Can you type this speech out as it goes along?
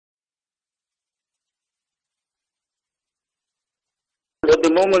At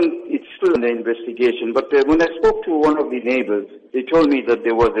the moment, it's still in the investigation. But when I spoke to one of the neighbors, they told me that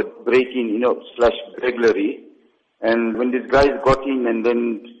there was a break-in, slash burglary. And when these guys got in, and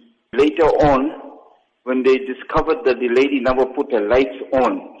then later on, when they discovered that the lady never put her lights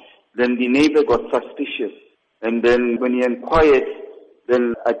on, then the neighbor got suspicious. And then when he inquired,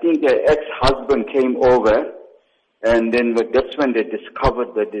 then I think the ex-husband came over, and then that's when they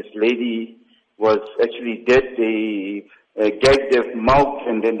discovered that this lady was actually dead. They gagged her mouth,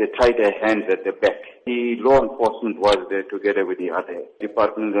 and then they tied her hands at the back. The law enforcement was there together with the other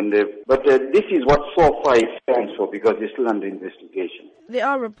departments, but this is what so far stands for, because it's still under investigation. There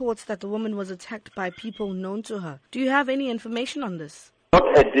are reports that the woman was attacked by people known to her. Do you have any information on this?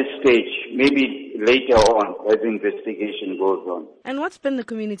 Not at this stage. Maybe later on, as the investigation goes on. And what's been the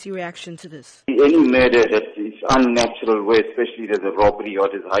community reaction to this? Any murder that is unnatural, where especially there's a robbery or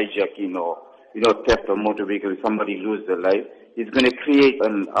there's hijacking or theft of motor vehicle, somebody lose their life, it's going to create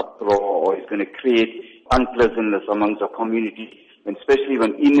an uproar, or it's going to create unpleasantness amongst the community, and especially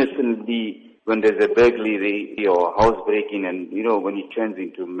when there's a burglary or housebreaking, and when it turns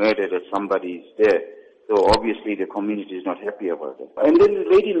into murder, that somebody is there. So obviously the community is not happy about it. And then the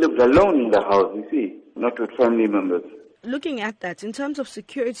lady lived alone in the house, you see, not with family members. Looking at that, in terms of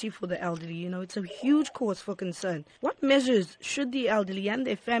security for the elderly, it's a huge cause for concern. What measures should the elderly and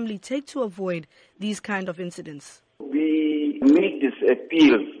their family take to avoid these kind of incidents? We make this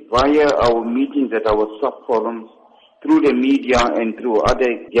appeal via our meetings at our sub-forums, through the media and through other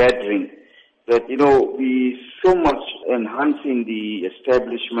gatherings, that, we so much enhancing the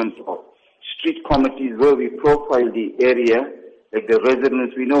establishment of street committees where we profile the area, like the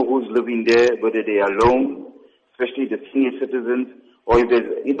residents, we know who's living there, whether they are alone, especially the senior citizens, or if there's,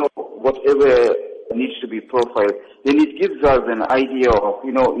 whatever needs to be profiled. Then it gives us an idea of,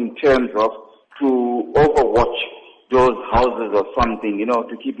 in terms of to overwatch those houses or something,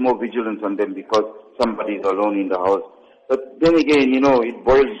 to keep more vigilance on them because somebody is alone in the house. But then again, it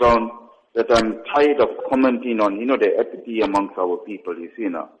boils down that I'm tired of commenting on, the apathy amongst our people, you see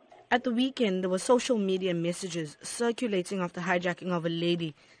now. At the weekend, there were social media messages circulating of the hijacking of a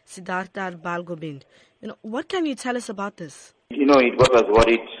lady, Siddhartha Balgobind. What can you tell us about this? It got us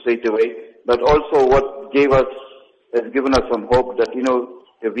worried straight away, but also what has given us some hope that,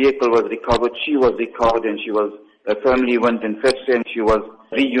 the vehicle was recovered, she was recovered, and her family went and fetched her, and she was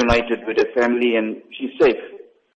reunited with her family, and she's safe.